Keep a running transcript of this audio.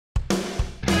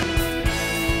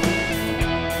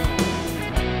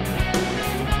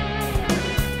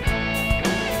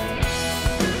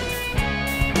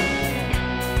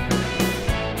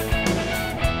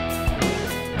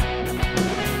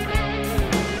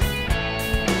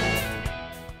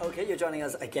joining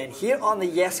us again here on the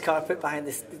Yes carpet behind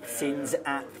the scenes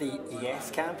at the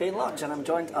Yes campaign launch, and I'm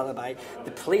joined by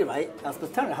the playwright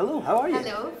Elspeth. Hello, how are you?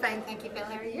 Hello, fine, thank you, Phil.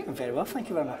 How are you? I'm very well, thank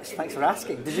you very much. Thanks for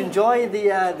asking. Did you enjoy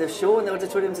the show in the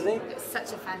auditorium today? It was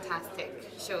such a fantastic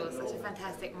show, such a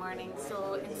fantastic morning,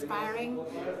 so inspiring.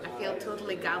 I feel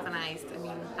totally galvanised. I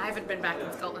mean, I haven't been back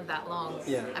in Scotland that long.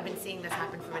 Yeah. I've been seeing this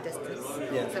happen from a distance.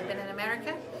 Yeah. So I've been in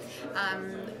America,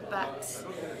 but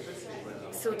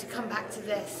so to come back to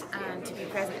this and to be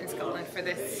present in Scotland for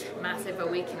this massive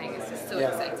awakening is just so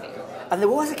exciting. And there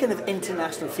was a kind of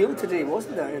international feel today,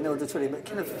 wasn't there, in the auditorium? It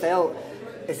kind of felt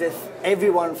as if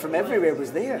everyone from everywhere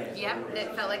was there. Yeah,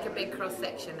 it felt like a big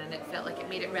cross-section, and it felt like it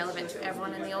made it relevant to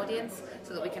everyone in the audience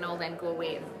so that we can all then go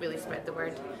away and really spread the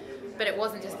word. But it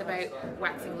wasn't just about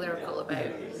waxing lyrical about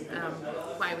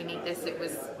why we need this. It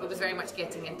was very much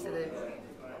getting into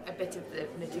a bit of the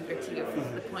nitty-gritty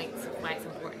of the points of why it's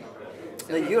important.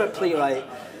 So, now, you're a playwright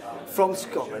from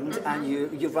Scotland, and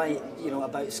you write,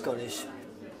 about Scottish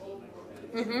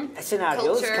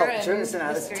scenarios, culture and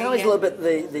scenarios. History, Tell us a little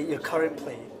bit your current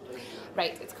play.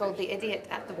 Right, it's called The Idiot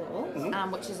at the Wall,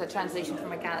 which is a translation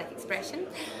from a Gaelic expression,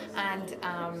 and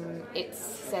it's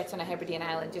set on a Hebridean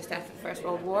island just after the First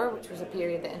World War, which was a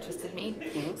period that interested me.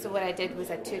 So what I did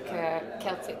was I took a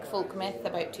Celtic folk myth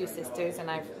about two sisters and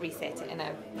I've reset it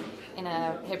in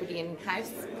a Hebridean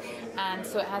house, and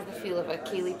so it has the feel of a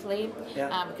Ceilidh play,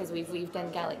 because we've weaved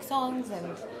in Gaelic songs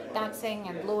and dancing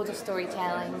and loads of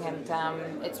storytelling, and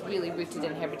it's really rooted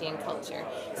in Hebridean culture.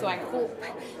 So I hope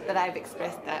that I've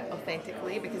expressed that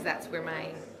authentically, because that's where my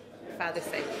father's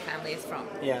side of the family is from.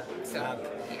 Yeah. So,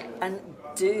 yeah. And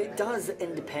does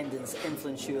independence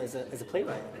influence you as a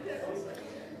playwright?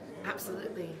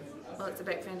 Absolutely. Well, it's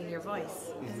about finding your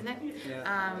voice, isn't it?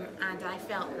 Yeah. And I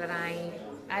felt that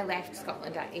I left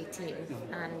Scotland at 18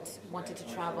 and wanted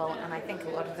to travel, and I think a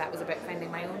lot of that was about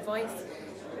finding my own voice.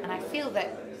 And I feel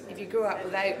that if you grow up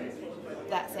without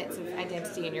that sense of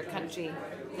identity in your country,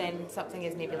 then something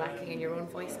is maybe lacking in your own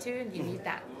voice too, and you need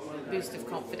that boost of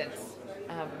confidence,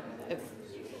 of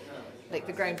like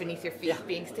the ground beneath your feet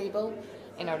being stable,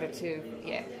 in order to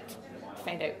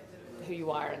find out who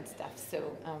you are and stuff.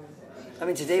 So I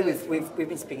mean, today we've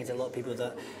been speaking to a lot of people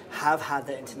that have had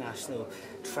that international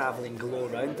travelling glow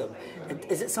around them.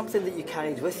 Is it something that you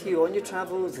carried with you on your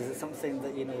travels? Is it something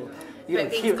that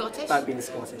about being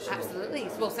Scottish? Absolutely.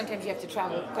 Well, sometimes you have to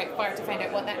travel quite far to find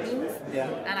out what that means. Yeah.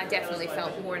 And I definitely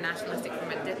felt more nationalistic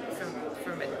from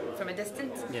a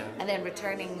distance. Yeah. And then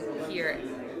returning here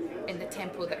in the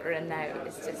tempo that we're in now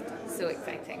is just so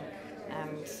exciting.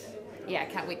 And I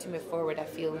can't wait to move forward. I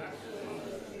feel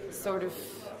sort of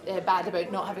bad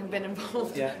about not having been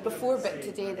involved before, but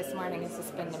today, this morning, has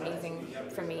just been amazing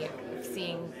for me of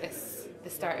seeing the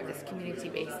start of this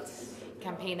community-based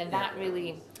campaign, and that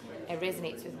really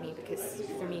resonates with me, because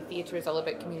for me theatre is all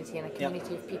about community, and a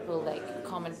community of people, like a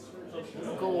common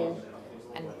goal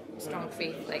and strong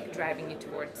faith, like driving you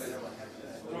towards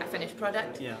a finished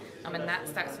product. And that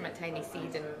starts from a tiny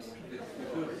seed, and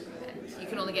you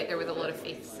can only get there with a lot of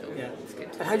faith, so it's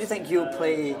good. And how do you think you'll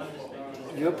play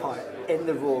your part in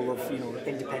the role of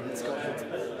independent Scotland?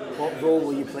 What role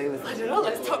will you play with it? I don't know,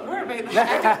 let's talk more about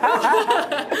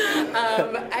that.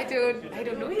 I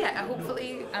don't know yet.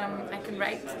 Hopefully I can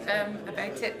write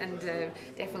about it, and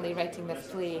definitely writing this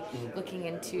play looking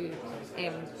into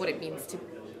what it means to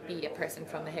be a person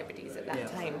from the Hebrides at that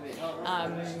time.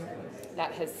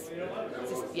 That has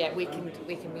just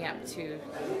wakened me up to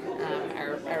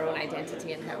our own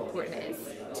identity and how important it is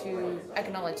to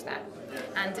acknowledge that.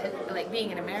 And like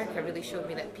being in America really showed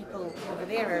me that people over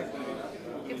there,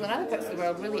 people in other parts of the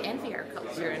world, really envy our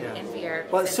culture and envy our.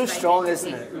 Well, it's so strong,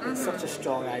 isn't it? It's such a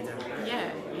strong idea.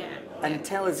 Yeah. And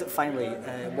tell us finally,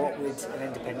 what would an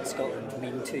independent Scotland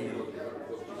mean to you?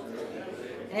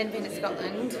 An independent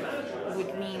Scotland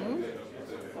would mean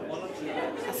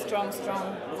a strong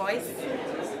voice,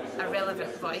 a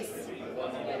relevant voice,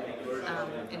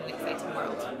 in an exciting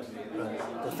world. Right.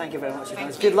 Well, thank you very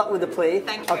much. Good luck with the play.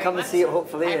 Thank you I'll come and see it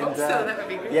hopefully. I hope so, that would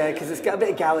be great. Yeah, because it's got a bit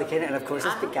of Gaelic in it, and of course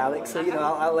it's a bit Gaelic, so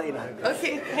I'll let you know.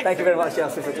 Okay. Thank you very much,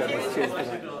 Elspeth, for joining us. Cheers.